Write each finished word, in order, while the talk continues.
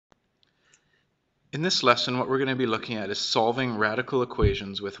In this lesson, what we're going to be looking at is solving radical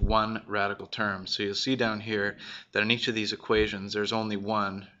equations with one radical term. So you'll see down here that in each of these equations, there's only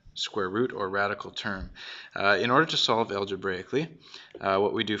one square root or radical term. In order to solve algebraically,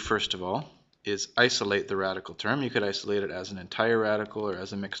 what we do first of all is isolate the radical term. You could isolate it as an entire radical or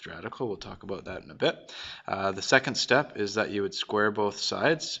as a mixed radical. We'll talk about that in a bit. The second step is that you would square both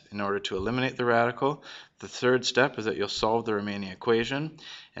sides in order to eliminate the radical. The third step is that you'll solve the remaining equation.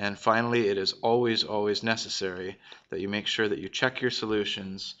 And finally, it is always necessary that you make sure that you check your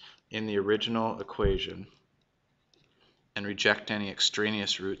solutions in the original equation and reject any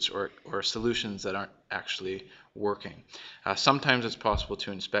extraneous roots or solutions that aren't actually working. Sometimes it's possible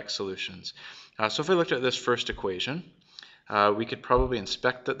to inspect solutions. So if I looked at this first equation, we could probably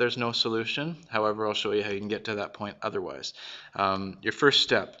inspect that there's no solution. However, I'll show you how you can get to that point otherwise. Your first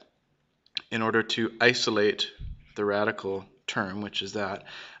step, in order to isolate the radical term, which is that,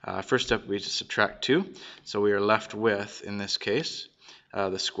 first step would be to subtract 2. So we are left with, in this case,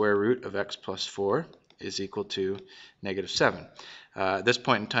 the square root of x plus 4 is equal to negative 7. At this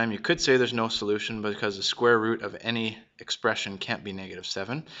point in time, you could say there's no solution because the square root of any expression can't be negative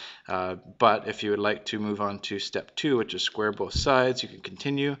 7. But if you would like to move on to step 2, which is square both sides, you can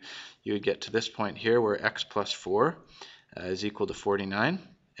continue. You would get to this point here where x plus 4 is equal to 49.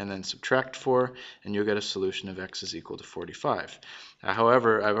 And then subtract 4, and you'll get a solution of x is equal to 45.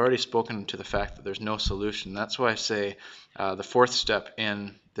 However, I've already spoken to the fact that there's no solution. That's why I say the fourth step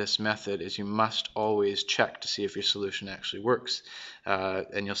in this method is you must always check to see if your solution actually works.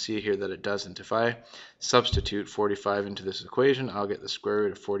 And you'll see here that it doesn't. If I substitute 45 into this equation, I'll get the square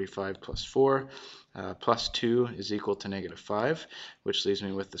root of 45 plus 4. Plus 2 is equal to negative 5, which leaves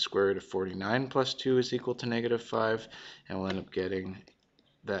me with the square root of 49 plus 2 is equal to negative 5, and we'll end up getting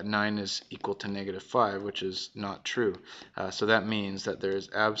that 9 is equal to negative 5, which is not true. So that means that there is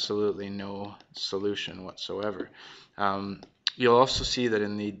absolutely no solution whatsoever. You'll also see that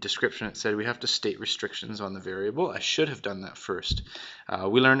in the description it said we have to state restrictions on the variable. I should have done that first.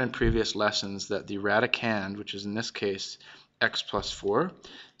 We learned in previous lessons that the radicand, which is in this case x plus 4,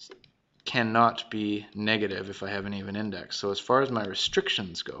 cannot be negative if I have an even index. So as far as my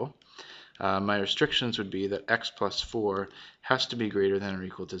restrictions go, my restrictions would be that x plus 4 has to be greater than or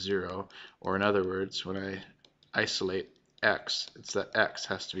equal to 0, or in other words, when I isolate x, it's that x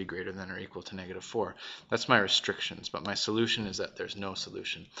has to be greater than or equal to negative 4. That's my restrictions, but my solution is that there's no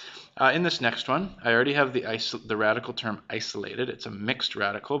solution. In this next one, I already have the radical term isolated. It's a mixed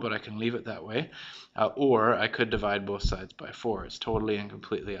radical, but I can leave it that way. Or I could divide both sides by 4. It's totally and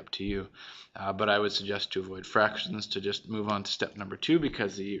completely up to you. But I would suggest to avoid fractions to just move on to step number 2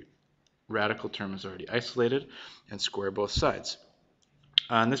 because the radical term is already isolated, and square both sides.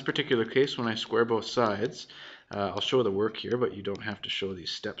 In this particular case, when I square both sides, I'll show the work here, but you don't have to show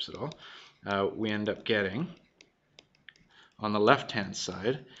these steps at all. We end up getting, on the left-hand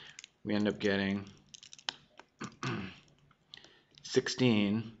side, we end up getting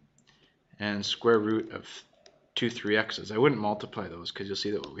 16 and square root of 2 3x's. I wouldn't multiply those because you'll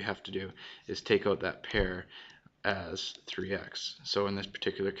see that what we have to do is take out that pair as 3x. So in this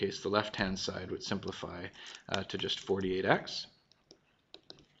particular case, the left-hand side would simplify to just 48x.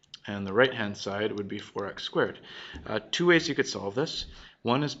 And the right-hand side would be 4x squared. Two ways you could solve this.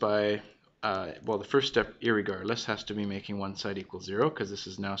 One is by, well, the first step, irregardless, has to be making one side equal 0, because this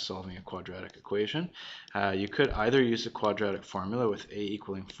is now solving a quadratic equation. You could either use the quadratic formula with a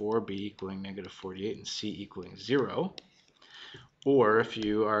equaling 4, b equaling negative 48, and c equaling 0. Or if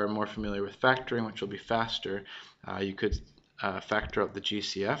you are more familiar with factoring, which will be faster, you could factor out the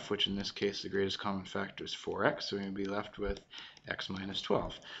GCF, which in this case the greatest common factor is 4x, so we'll be left with x minus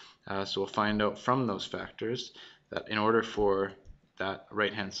 12. So we'll find out from those factors that in order for that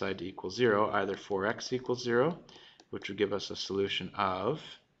right-hand side to equal 0, either 4x equals 0, which would give us a solution of,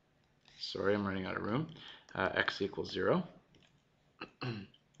 sorry, I'm running out of room, x equals 0,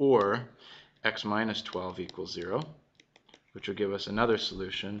 or x minus 12 equals 0, which will give us another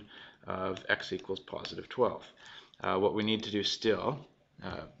solution of x equals positive 12. What we need to do still,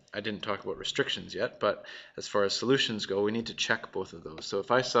 I didn't talk about restrictions yet, but as far as solutions go, we need to check both of those. So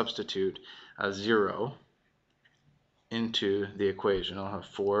if I substitute a 0 into the equation, I'll have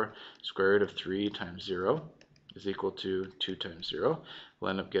 4 square root of 3 times 0 is equal to 2 times 0.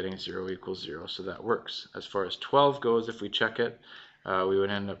 We'll end up getting 0 equals 0, so that works. As far as 12 goes, if we check it, we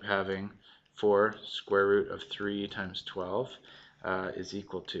would end up having 4 square root of 3 times 12 is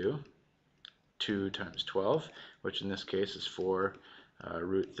equal to 2 times 12, which in this case is 4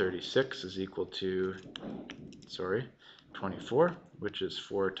 root 36 is equal to, sorry, 24, which is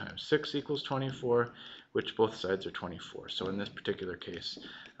 4 times 6 equals 24, which both sides are 24. So in this particular case,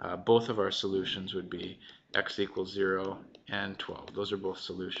 both of our solutions would be x equals 0 and 12. Those are both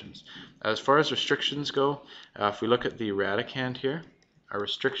solutions. As far as restrictions go, if we look at the radicand here, our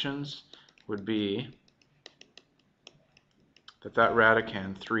restrictions would be that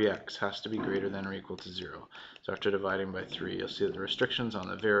radicand 3x has to be greater than or equal to 0. So after dividing by 3, you'll see that the restrictions on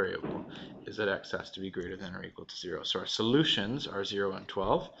the variable is that x has to be greater than or equal to 0. So our solutions are 0 and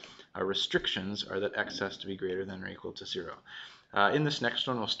 12. Our restrictions are that x has to be greater than or equal to 0. In this next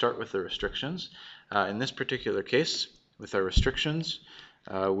one, we'll start with the restrictions. In this particular case, with our restrictions,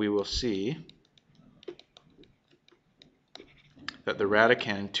 we will see that the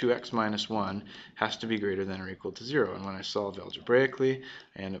radicand 2x minus 1 has to be greater than or equal to 0. And when I solve algebraically,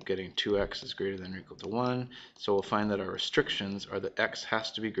 I end up getting 2x is greater than or equal to 1. So we'll find that our restrictions are that x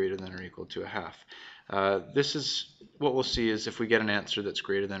has to be greater than or equal to a half. This is what we'll see is if we get an answer that's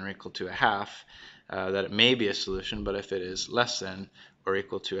greater than or equal to a half, that it may be a solution, but if it is less than or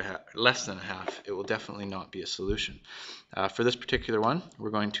equal to less than a half, it will definitely not be a solution. For this particular one, we're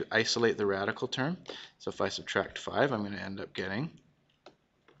going to isolate the radical term. So if I subtract 5, I'm going to end up getting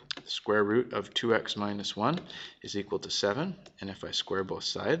the square root of 2x minus 1 is equal to 7. And if I square both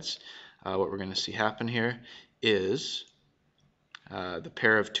sides, what we're going to see happen here is the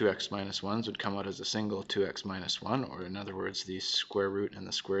pair of 2x minus 1s would come out as a single 2x minus 1, or in other words, the square root and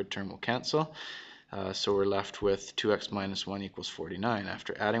the squared term will cancel. So we're left with 2x minus 1 equals 49.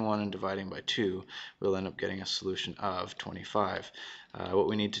 After adding 1 and dividing by 2, we'll end up getting a solution of 25. What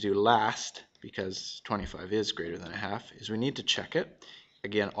we need to do last, because 25 is greater than a half, is we need to check it.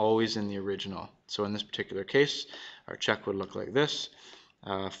 Again, always in the original. So in this particular case, our check would look like this.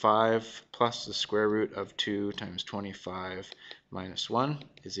 5 plus the square root of 2 times 25 minus 1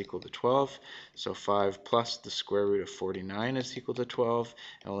 is equal to 12. So 5 plus the square root of 49 is equal to 12.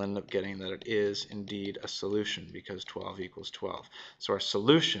 And we'll end up getting that it is indeed a solution because 12 equals 12. So our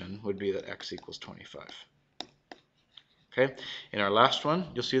solution would be that x equals 25. Okay, in our last one,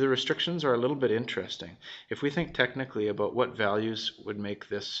 you'll see the restrictions are a little bit interesting. If we think technically about what values would make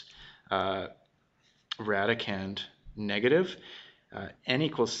this radicand negative, n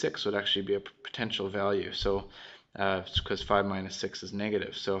equals 6 would actually be a potential value. So because 5 minus 6 is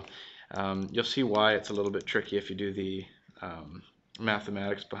negative. So you'll see why it's a little bit tricky if you do the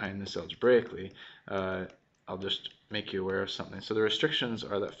mathematics behind this algebraically. I'll just make you aware of something. So the restrictions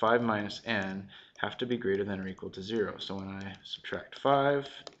are that 5 minus n have to be greater than or equal to 0. So when I subtract 5,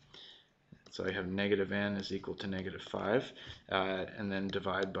 so I have negative n is equal to negative 5, and then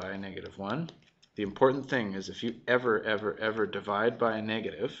divide by negative 1. The important thing is if you ever divide by a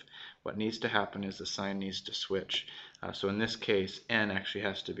negative, what needs to happen is the sign needs to switch. So in this case, n actually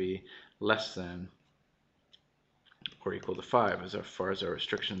has to be less than or equal to 5 as far as our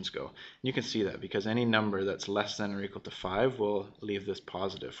restrictions go. And you can see that because any number that's less than or equal to 5 will leave this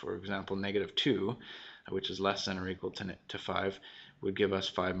positive. For example, negative 2, which is less than or equal to 5, would give us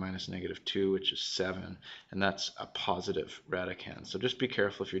 5 minus negative 2, which is 7, and that's a positive radicand. So just be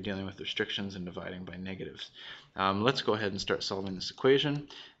careful if you're dealing with restrictions and dividing by negatives. Let's go ahead and start solving this equation.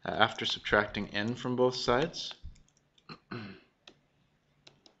 After subtracting n from both sides,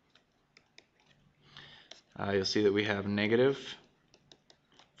 you'll see that we have negative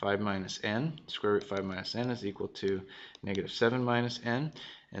 5 minus n, square root 5 minus n is equal to negative 7 minus n.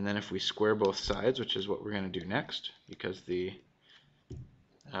 And then if we square both sides, which is what we're going to do next, because the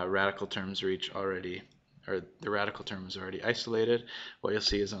radical terms are the radical term is already isolated, what you'll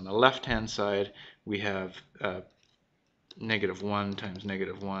see is on the left-hand side, we have negative 1 times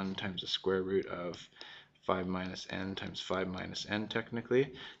the square root of 5 minus n times 5 minus n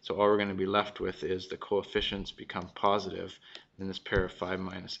technically. So all we're going to be left with is the coefficients become positive, and this pair of 5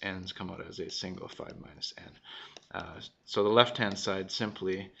 minus n's come out as a single 5 minus n. So the left-hand side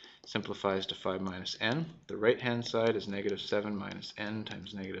simply simplifies to 5 minus n. The right-hand side is negative 7 minus n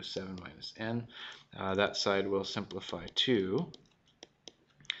times negative 7 minus n. That side will simplify to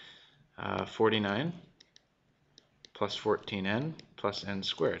 49 plus 14n plus n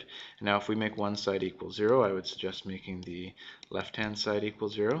squared. And now if we make one side equal 0, I would suggest making the left-hand side equal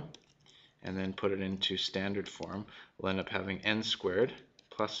 0, and then put it into standard form. We'll end up having n squared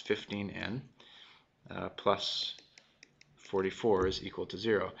plus 15n plus 44 is equal to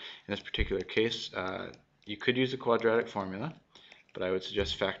 0. In this particular case, you could use a quadratic formula, but I would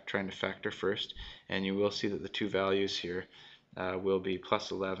suggest trying to factor first, and you will see that the two values here will be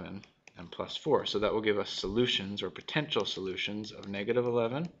plus 11 and plus 4. So that will give us solutions or potential solutions of negative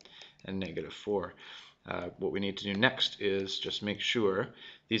 11 and negative 4. What we need to do next is just make sure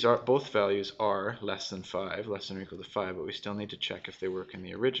both values are less than 5, less than or equal to 5, but we still need to check if they work in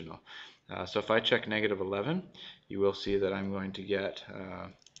the original. So if I check negative 11, you will see that I'm going to get,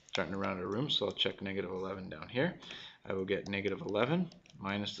 starting around a room, so I'll check negative 11 down here. I will get negative 11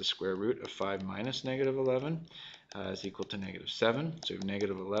 minus the square root of 5 minus negative 11 is equal to negative 7. So we have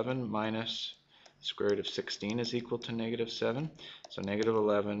negative 11 minus the square root of 16 is equal to negative 7. So negative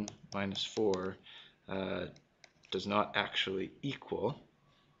 11 minus 4 does not actually equal,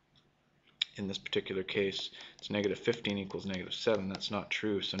 in this particular case, it's negative 15 equals negative 7. That's not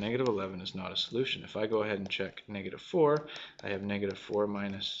true, so negative 11 is not a solution. If I go ahead and check negative 4, I have negative 4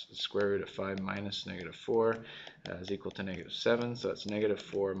 minus the square root of 5 minus negative 4 is equal to negative 7. So that's negative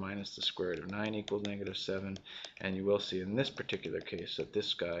 4 minus the square root of 9 equals negative 7. And you will see in this particular case that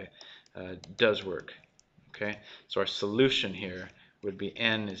this guy does work. Okay, so our solution here would be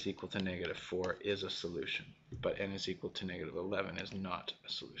n is equal to negative 4 is a solution, but n is equal to negative 11 is not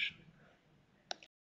a solution.